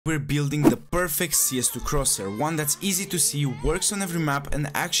We're building the perfect CS2 Crosshair, one that's easy to see, works on every map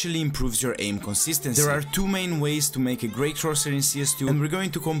and actually improves your aim consistency. There are two main ways to make a great crosshair in CS2 and we're going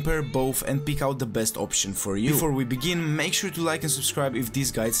to compare both and pick out the best option for you. Before we begin, make sure to like and subscribe if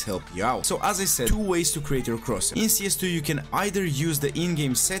these guides help you out. So as I said, two ways to create your crosshair. In CS2 you can either use the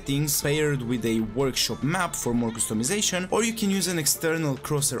in-game settings paired with a workshop map for more customization, or you can use an external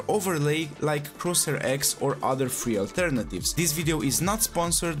crosshair overlay like Crosshair X or other free alternatives. This video is not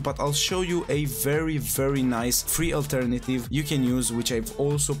sponsored, but I'll show you a very nice free alternative you can use, which I've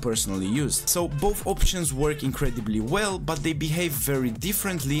also personally used. So both options work incredibly well, but they behave very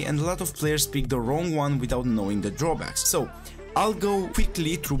differently and a lot of players pick the wrong one without knowing the drawbacks. So I'll go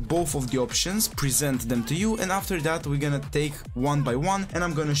quickly through both of the options, present them to you, and after that we're gonna take one by one and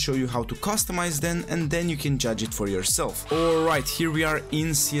I'm gonna show you how to customize them, and then you can judge it for yourself. Alright, here we are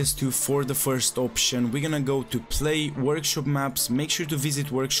in CS2 for the first option. We're gonna go to play workshop maps. Make sure to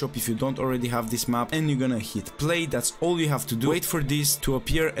visit workshop if you don't already have this map, and you're gonna hit play. That's all you have to do. Wait for this to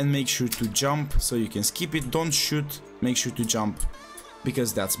appear and make sure to jump so you can skip it. Don't shoot, make sure to jump,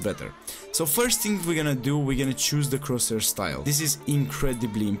 because that's better. So first thing we're gonna do, we're gonna choose the crosshair style. This is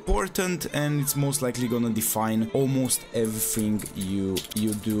incredibly important and it's most likely gonna define almost everything you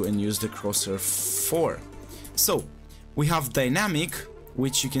do and use the crosshair for. So we have dynamic,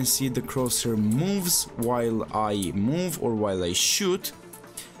 which you can see the crosshair moves while I move or while I shoot.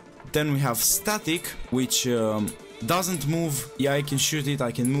 Then we have static, which doesn't move. Yeah, I can shoot it,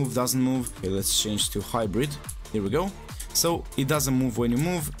 I can move, doesn't move. Okay, let's change to hybrid. Here we go. So it doesn't move when you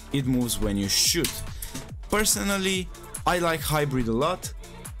move, it moves when you shoot. Personally, I like hybrid a lot,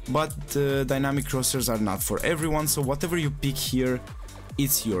 but dynamic crosshairs are not for everyone, so whatever you pick here,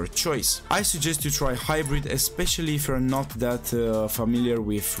 it's your choice. I suggest you try hybrid, especially if you're not that familiar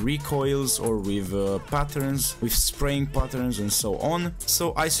with recoils or with patterns, with spraying patterns and so on.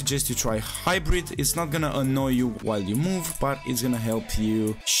 So I suggest you try hybrid. It's not gonna annoy you while you move, but it's gonna help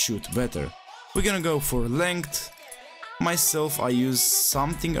you shoot better. We're gonna go for length. Myself, I use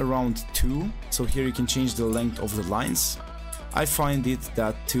something around 2, so here you can change the length of the lines. I find it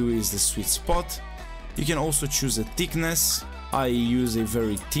that 2 is the sweet spot. You can also choose a thickness. I use a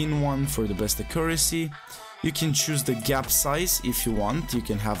very thin one for the best accuracy. You can choose the gap size if you want. You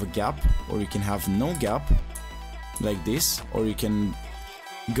can have a gap or you can have no gap, like this, or you can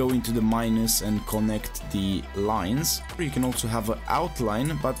go into the minus and connect the lines. Or you can also have an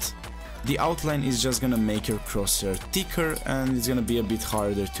outline, but the outline is just gonna make your crosshair thicker and it's gonna be a bit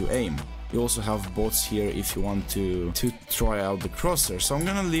harder to aim. You also have bots here if you want to try out the crosshair, so I'm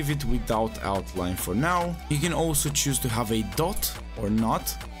gonna leave it without outline for now. You can also choose to have a dot or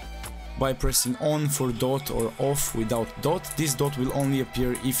not by pressing on for dot or off without dot. This dot will only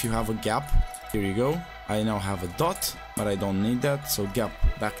appear if you have a gap. Here you go. I now have a dot, but I don't need that, so gap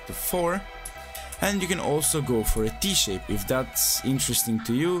back to 4. And you can also go for a T-shape. If that's interesting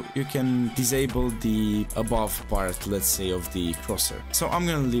to you, you can disable the above part, let's say, of the crosshair. So I'm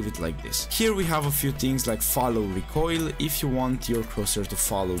gonna leave it like this. Here we have a few things like follow recoil, if you want your crosshair to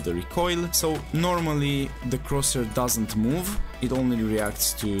follow the recoil. So normally the crosshair doesn't move, it only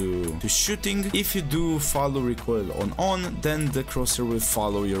reacts to shooting. If you do follow recoil on, then the crosshair will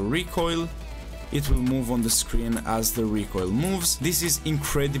follow your recoil. It will move on the screen as the recoil moves. This is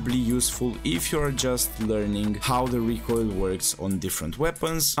incredibly useful if you're just learning how the recoil works on different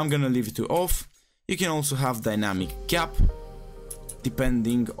weapons. I'm gonna leave it to off. You can also have dynamic gap,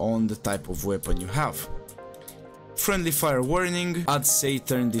 depending on the type of weapon you have. Friendly fire warning, I'd say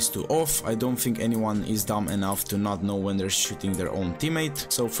turn this to off. I don't think anyone is dumb enough to not know when they're shooting their own teammate,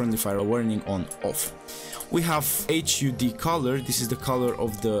 so friendly fire warning on off. We have HUD color. This is the color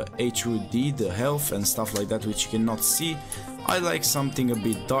of the HUD, the health and stuff like that, which you cannot see. I like something a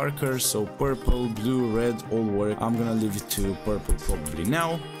bit darker, so purple, blue, red all work. I'm gonna leave it to purple probably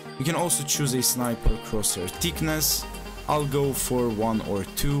now. You can also choose a sniper crosshair thickness. I'll go for 1 or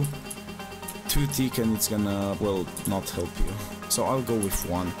 2. Too thick and it's gonna, well, not help you. So I'll go with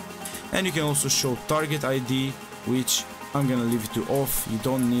 1. And you can also show target ID, which I'm gonna leave it to off. You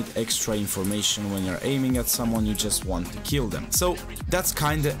don't need extra information when you're aiming at someone, you just want to kill them. So that's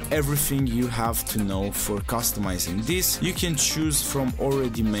kinda everything you have to know for customizing this. You can choose from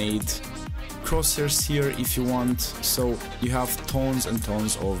already made crosshairs here if you want, so you have tons and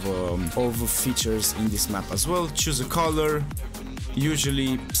tons of features in this map as well. Choose a color.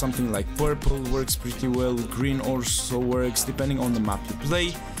 Usually something like purple works pretty well, green also works depending on the map you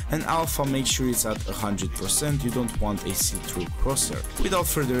play, and alpha, make sure it's at 100%, you don't want a see-through crosshair. Without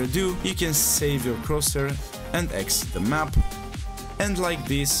further ado, you can save your crosshair and exit the map, and like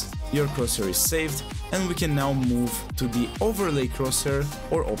this, your crosshair is saved. and we can now move to the overlay crosshair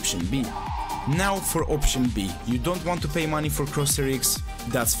or option B. Now for option B, you don't want to pay money for Crosshair X,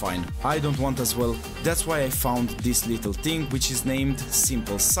 that's fine, I don't want as well. That's why I found this little thing which is named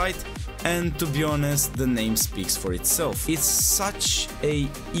Simple Sight, and to be honest, the name speaks for itself. It's such a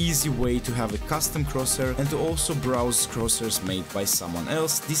easy way to have a custom crosshair and to also browse crosshairs made by someone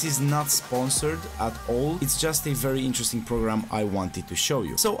else. This is not sponsored at all, it's just a very interesting program I wanted to show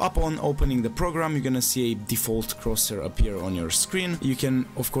you. So upon opening the program, you're gonna see a default crosshair appear on your screen. You can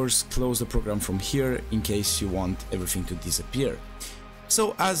of course close the program from here in case you want everything to disappear.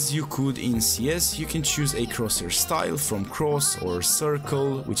 So as you could in CS, you can choose a crosshair style from cross or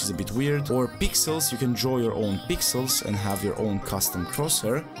circle, which is a bit weird, or pixels. You can draw your own pixels and have your own custom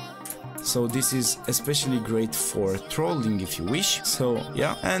crosshair. So this is especially great for trolling if you wish. So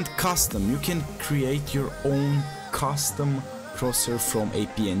yeah, and custom, you can create your own custom crosshair from a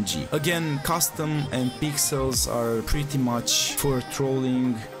PNG. Again, custom and pixels are pretty much for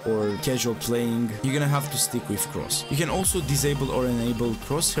trolling or casual playing. You're gonna have to stick with cross. You can also disable or enable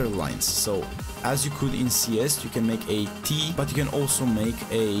crosshair lines. So as you could in CS, you can make a T, but you can also make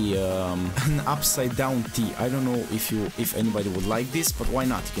a an upside down T. I don't know if anybody would like this, but why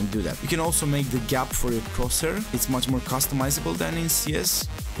not? You can do that. You can also make the gap for your crosshair. It's much more customizable than in CS.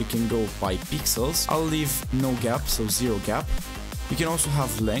 You can go by pixels. I'll leave no gap, so 0 gap. You can also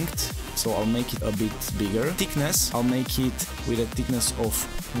have length, so I'll make it a bit bigger. Thickness, I'll make it with a thickness of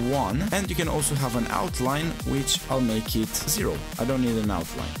 1. And you can also have an outline, which I'll make it 0. I don't need an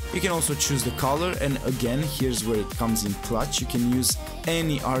outline. You can also choose the color, and again, here's where it comes in clutch. You can use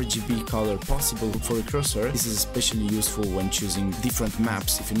any RGB color possible for a crosshair. This is especially useful when choosing different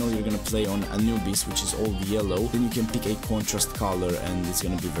maps. If you know you're gonna play on Anubis, which is all yellow, then you can pick a contrast color and it's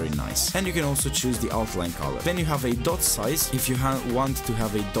gonna be very nice. And you can also choose the outline color. Then you have a dot size. If you want to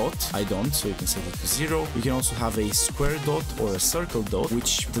have a dot, I don't, so you can set it to 0. You can also have a square dot or a circle dot,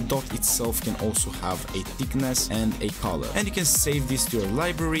 which the dot itself can also have a thickness and a color. And you can save this to your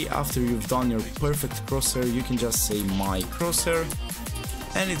library. After you've done your perfect crosshair, you can just say my crosshair,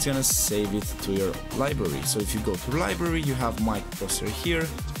 and it's gonna save it to your library. So if you go to library, you have my crosshair here,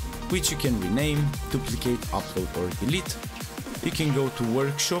 which you can rename, duplicate, upload or delete. You can go to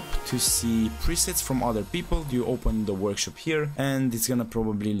workshop to see presets from other people. You open the workshop here and it's gonna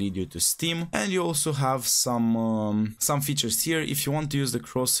probably lead you to Steam. And you also have some features here. If you want to use the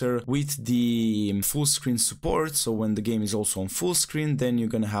crosshair with the full screen support, so when the game is also on full screen, then you're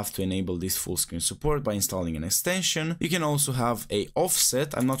gonna have to enable this full screen support by installing an extension. You can also have a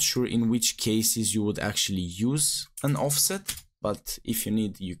offset. I'm not sure in which cases you would actually use an offset, but if you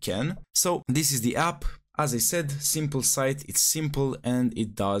need, you can. So this is the app. As I said, simple site, it's simple and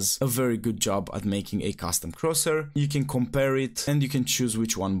it does a very good job at making a custom crosshair. You can compare it and you can choose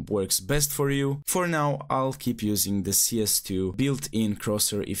which one works best for you. For now, I'll keep using the CS2 built-in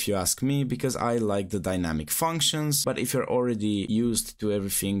crosshair if you ask me, because I like the dynamic functions, but if you're already used to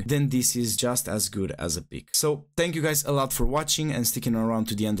everything, then this is just as good as a pick. So thank you guys a lot for watching and sticking around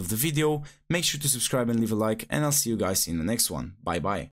to the end of the video. Make sure to subscribe and leave a like, and I'll see you guys in the next one. Bye bye.